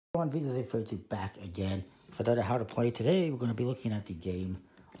everyone, Videos back again. For that how to play today, we're going to be looking at the game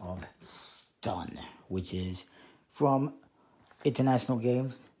of Stun, which is from International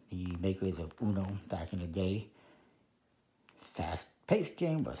Games, the makers of Uno back in the day. Fast-paced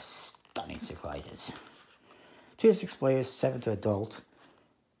game with stunning surprises. 2 to 6 players, 7 to adult.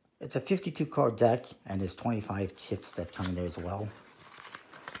 It's a 52 card deck, and there's 25 chips that come in there as well.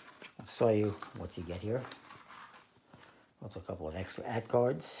 I'll show you what you get here. Also a couple of extra ad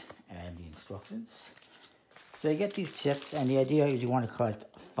cards and the instructions. So you get these chips, and the idea is you want to collect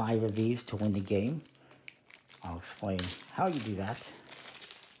 5 of these to win the game. I'll explain how you do that.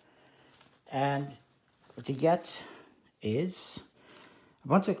 And what you get is a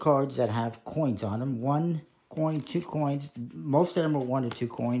bunch of cards that have coins on them. 1 coin, 2 coins. Most of them are 1 or 2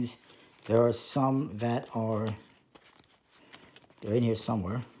 coins. There are some that are, they're in here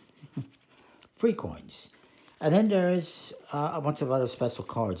somewhere. 3 coins. And then there's a bunch of other special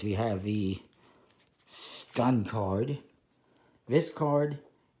cards. We have the Stun card. This card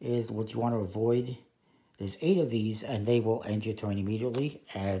is what you want to avoid. There's 8 of these, and they will end your turn immediately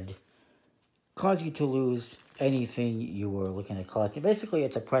and cause you to lose anything you were looking at collecting. Basically,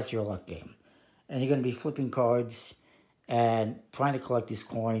 it's a press your luck game. And you're going to be flipping cards and trying to collect these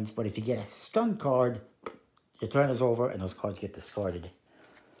coins. But if you get a Stun card, your turn is over and those cards get discarded.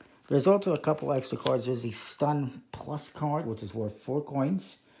 There's also a couple extra cards. There's the Stun Plus card, which is worth 4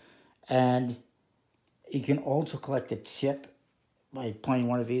 coins. And you can also collect a chip by playing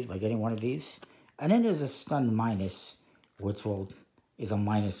one of these, by getting one of these. And then there's a Stun Minus, which is a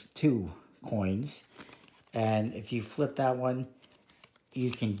 -2 coins. And if you flip that one, you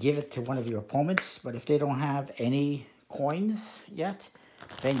can give it to one of your opponents. But if they don't have any coins yet,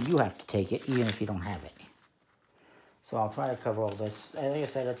 then you have to take it, even if you don't have it. So I'll try to cover all this. Like I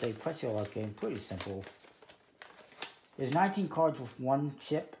said, it's a press your luck game, pretty simple. There's 19 cards with 1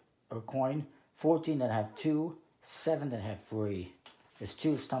 chip or coin, 14 that have 2, 7 that have 3. There's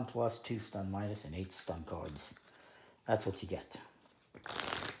 2 Stun Plus, 2 Stun Minus, and 8 Stun cards. That's what you get.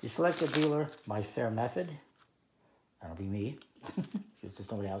 You select a dealer by fair method. That'll be me, because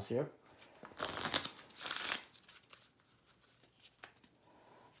there's nobody else here.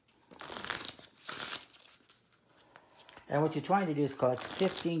 And what you're trying to do is collect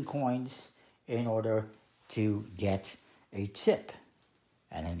 15 coins in order to get a chip.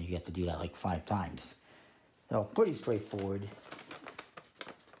 And then you get to do that like 5 times. So pretty straightforward.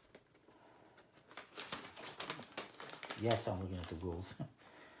 Yes, I'm looking at the rules.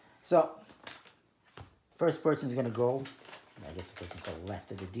 So, first person's going to go. I guess the person to the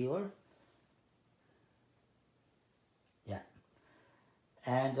left of the dealer. Yeah.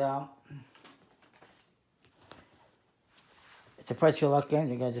 And it's a press your luck game.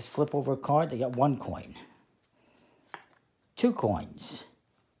 You're going to just flip over a card. They got 1 coin. 2 coins.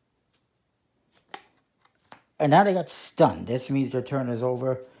 And now they got stunned. This means their turn is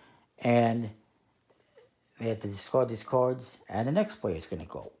over. And they have to discard these cards. And the next player is going to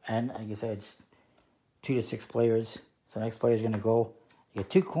go. And like I said, it's 2 to 6 players. So the next player is going to go. You get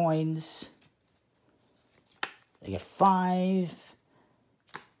 2 coins. They get 5.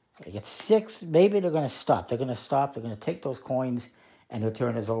 They get 6. Maybe they're going to stop. They're going to stop. They're going to take those coins, and their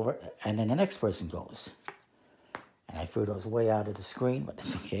turn is over. And then the next person goes. And I threw those way out of the screen, but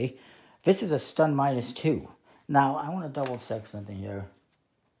that's okay. This is a Stun -2. Now, I want to double check something here.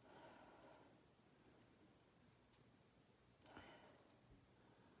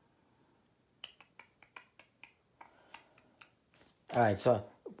 All right, so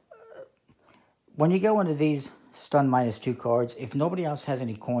when you get one of these Stun -2 cards, if nobody else has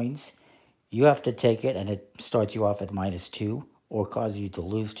any coins, you have to take it, and it starts you off at -2 or causes you to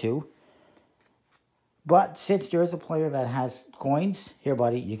lose 2. But since there is a player that has coins, here,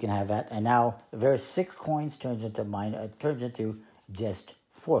 buddy, you can have that. And now there's 6 coins turns into just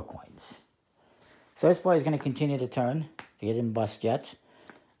 4 coins. So this player is going to continue to turn. They didn't bust yet.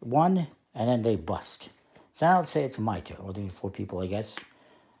 1, and then they bust. So now let's say it's my turn. We're doing 4 people, I guess.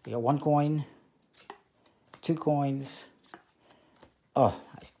 You got 1 coin, 2 coins. Oh,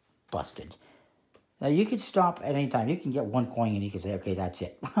 I busted. Now you can stop at any time. You can get 1 coin and you can say, okay, that's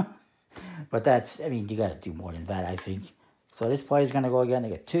it. But that's, I mean, you got to do more than that, I think. So this player is going to go again. They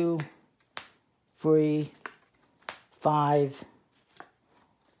get 2, 3, 5.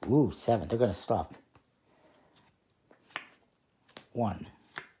 Ooh, 7. They're going to stop. 1,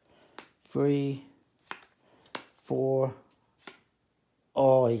 3, 4.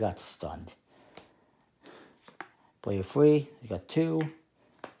 Oh, he got stunned. Player 3, he got 2,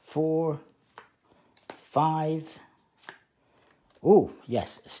 4, 5. Ooh,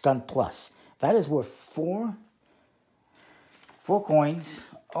 yes, Stun Plus. That is worth 4 coins.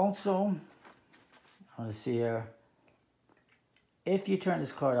 Also, I want to see here, if you turn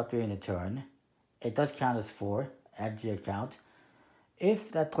this card up during the turn, it does count as 4, add to your count.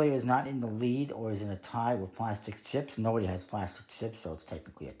 If that player is not in the lead or is in a tie with plastic chips, nobody has plastic chips, so it's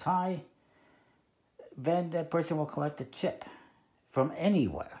technically a tie, then that person will collect a chip from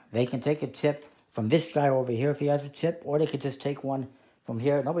anywhere. They can take a chip from this guy over here if he has a chip, or they could just take one from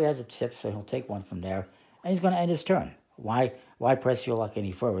here. Nobody has a chip, so he'll take one from there, and he's going to end his turn. Why press your luck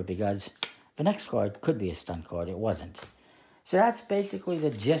any further? Because the next card could be a stun card. It wasn't. So that's basically the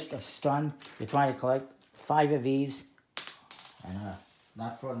gist of stun. You're trying to collect 5 of these, and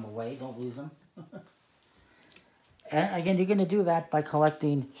not throw them away. Don't lose them. And again, you're going to do that by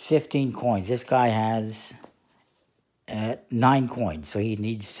collecting 15 coins. This guy has 9 coins, so he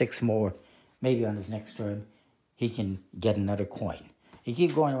needs 6 more. Maybe on his next turn, he can get another coin. You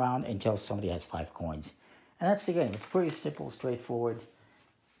keep going around until somebody has 5 coins. And that's the game. It's pretty simple, straightforward,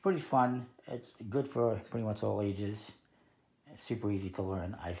 pretty fun. It's good for pretty much all ages. It's super easy to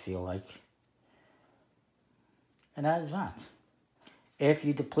learn, I feel like. And that is that. If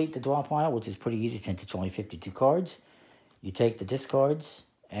you deplete the draw pile, which is pretty easy since it's only 52 cards, you take the discards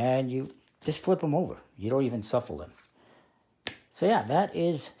and you just flip them over. You don't even shuffle them. So yeah, that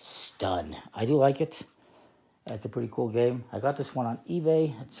is Stun. I do like it. It's a pretty cool game. I got this one on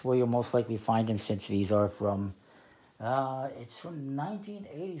eBay. That's where you'll most likely find them since these are from, it's from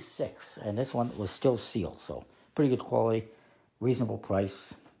 1986. And this one was still sealed, so pretty good quality, reasonable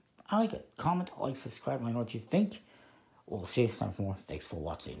price. I like it. Comment, like, subscribe, let me know what you think. We'll see you next time for more. Thanks for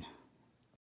watching.